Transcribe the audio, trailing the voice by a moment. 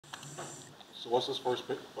So what's this first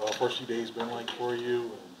few days been like for you?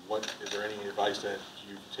 And what is there any advice that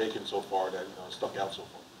you've taken so far that stuck out so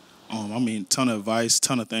far? I mean, ton of advice,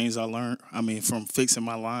 ton of things I learned. I mean, from fixing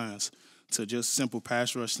my lines to just simple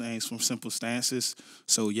pass rush things from simple stances.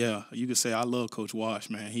 So yeah, you could say I love Coach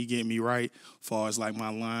Wash, man. He get me right as far as like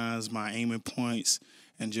my lines, my aiming points,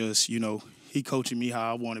 and just he coaching me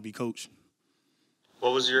how I want to be coached.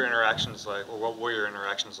 What was your interactions like, or what were your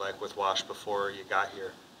interactions like with Wash before you got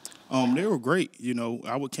here? They were great.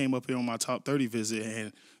 I would came up here on my top 30 visit,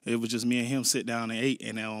 and it was just me and him sit down and ate,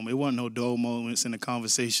 and it wasn't no dull moments in the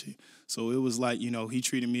conversation. So it was like he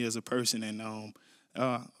treated me as a person, and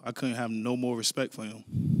I couldn't have no more respect for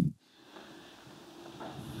him.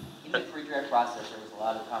 In the pre-draft process, there was a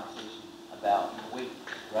lot of conversation about your weight,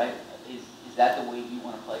 right? Is that the way you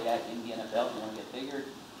want to play at in the NFL? Do you want to get bigger?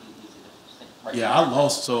 Yeah, I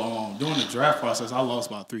lost. So during the draft process, I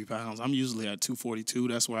lost about 3 pounds. I'm usually at 242.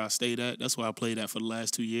 That's where I stayed at. That's where I played at for the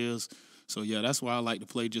last 2 years. So yeah, that's why I like to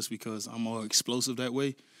play, just because I'm more explosive that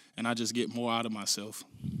way, and I just get more out of myself.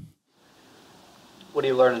 What are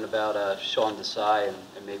you learning about Sean Desai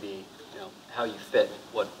and maybe how you fit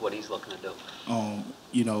what he's looking to do?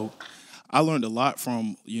 You know, I learned a lot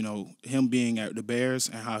from him being at the Bears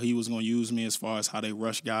and how he was going to use me as far as how they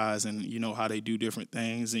rush guys and how they do different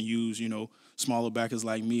things and use smaller backers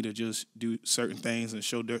like me to just do certain things and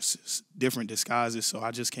show different disguises. So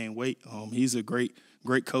I just can't wait. He's a great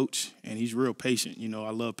coach, and he's real patient.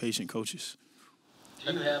 I love patient coaches.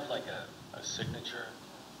 Do you have like a signature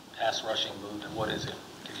pass rushing move, and what is it?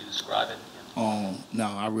 Can you describe it? No,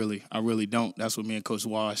 I really don't. That's what me and Coach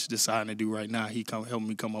Wash deciding to do right now. He helping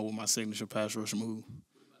me come up with my signature pass rush move.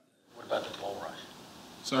 What about the bull rush?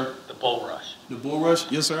 Sir? The bull rush. The bull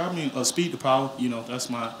rush? Yes, sir. I mean, speed to power. That's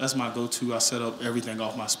my go-to. I set up everything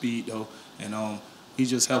off my speed, though. And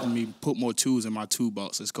he's just helping me put more tools in my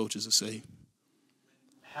toolbox, as coaches would say.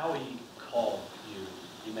 Howie called you.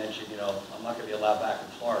 You mentioned, I'm not going to be allowed back in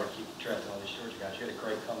Florida to keep track on these Georgia guys. You had a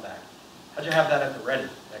great comeback. How'd you have that at the ready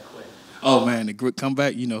that quick? Oh, man, the great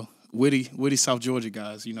comeback, witty South Georgia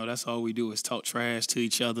guys. That's all we do is talk trash to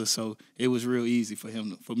each other. So it was real easy for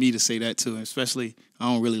me to say that to him, especially I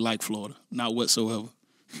don't really like Florida, not whatsoever.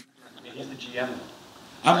 He's the GM.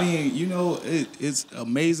 I mean, it's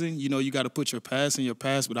amazing. You got to put your past in your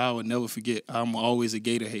past, but I would never forget. I'm always a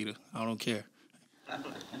Gator hater. I don't care.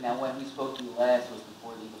 And now when we spoke to you last was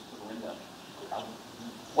before the Eagles put a ring up.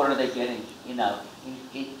 What are they getting in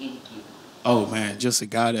Cuba? Oh, man, just a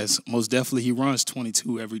guy that's most definitely, he runs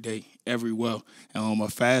 22 every day, every well. A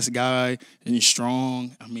fast guy and he's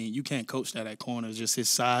strong. I mean, you can't coach that at corner, just his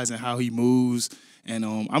size and how he moves. And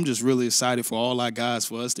I'm just really excited for all our guys,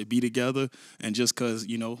 for us to be together. And just because,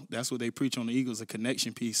 that's what they preach on the Eagles, a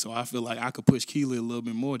connection piece. So I feel like I could push Keely a little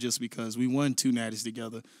bit more just because we won 2 natties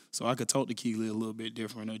together. So I could talk to Keely a little bit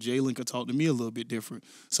different. Or Jalen could talk to me a little bit different.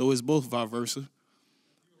 So it's both vice versa.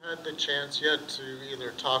 Had the chance yet to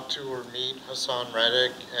either talk to or meet Hassan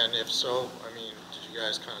Reddick, and if so, I mean, did you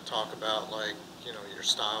guys kind of talk about your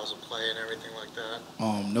styles of play and everything like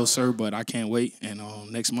that? No, sir, but I can't wait. And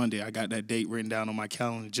next Monday, I got that date written down on my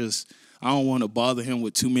calendar. I don't want to bother him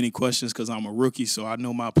with too many questions because I'm a rookie, so I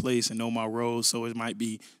know my place and know my role. So it might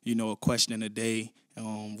be, a question a day.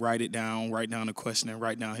 Write it down, write down the question, and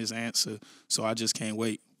write down his answer. So I just can't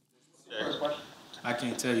wait. First question? I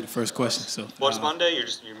can't tell you the first question. So What's Monday?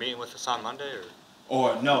 You're meeting with Hassan Monday,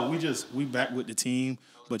 or no? We back with the team,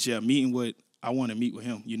 but yeah, I want to meet with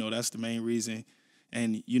him. That's the main reason.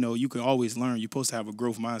 And you can always learn. You're supposed to have a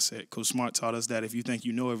growth mindset. Coach Smart taught us that if you think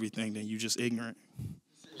you know everything, then you're just ignorant.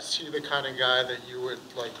 Is he the kind of guy that you would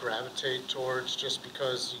gravitate towards just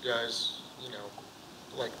because you guys,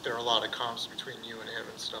 there are a lot of comps between you and him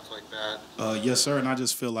and stuff like that? Yes, sir. And I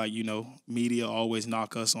just feel like, media always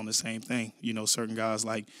knock us on the same thing. Certain guys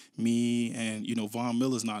like me and, Von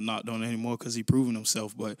Miller's not knocked on anymore because he proven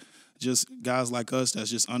himself. But just guys like us that's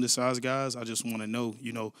just undersized guys, I just want to know,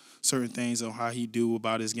 certain things on how he do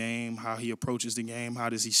about his game, how he approaches the game, how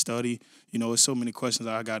does he study. There's so many questions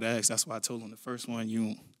that I got to ask. That's why I told him the first one,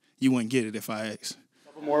 you wouldn't get it if I asked. A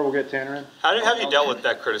couple more, we'll get Tanner in. How have you dealt with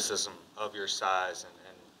that criticism of your size and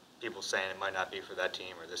people saying it might not be for that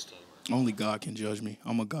team or this team? Only God can judge me.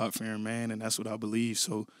 I'm a God-fearing man, and that's what I believe.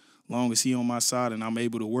 So long as he on my side and I'm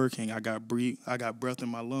able to work and I got breath in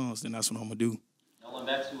my lungs, then that's what I'm going to do. Nolan,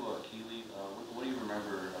 back to Keely, what do you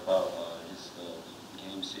remember about his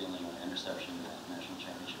game-sealing interception in that national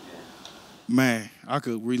championship game? Man, I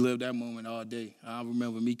could relive that moment all day. I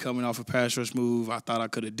remember me coming off a pass rush move. I thought I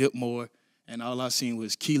could have dipped more, and all I seen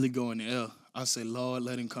was Keely go in the air. I said, Lord,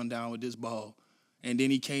 let him come down with this ball. And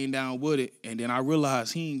then he came down with it, and then I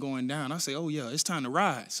realized he ain't going down. I say, oh, yeah, it's time to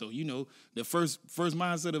ride. So, you know, the first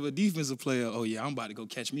mindset of a defensive player, oh, yeah, I'm about to go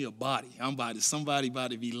catch me a body. Somebody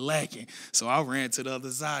about to be lacking. So I ran to the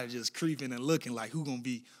other side just creeping and looking like, who gonna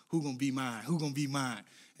be mine? Who gonna be mine?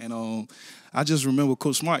 And I just remember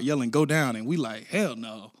Coach Smart yelling, go down, and we like, hell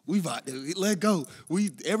no, we about to let go.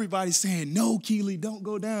 Everybody's saying, no, Keely, don't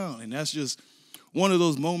go down. And that's just one of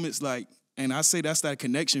those moments like, and I say that's that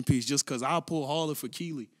connection piece just because I'll pull harder for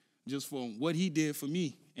Keely just for what he did for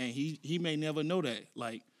me. And he may never know that,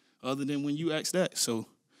 like, other than when you ask that. So,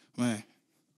 man,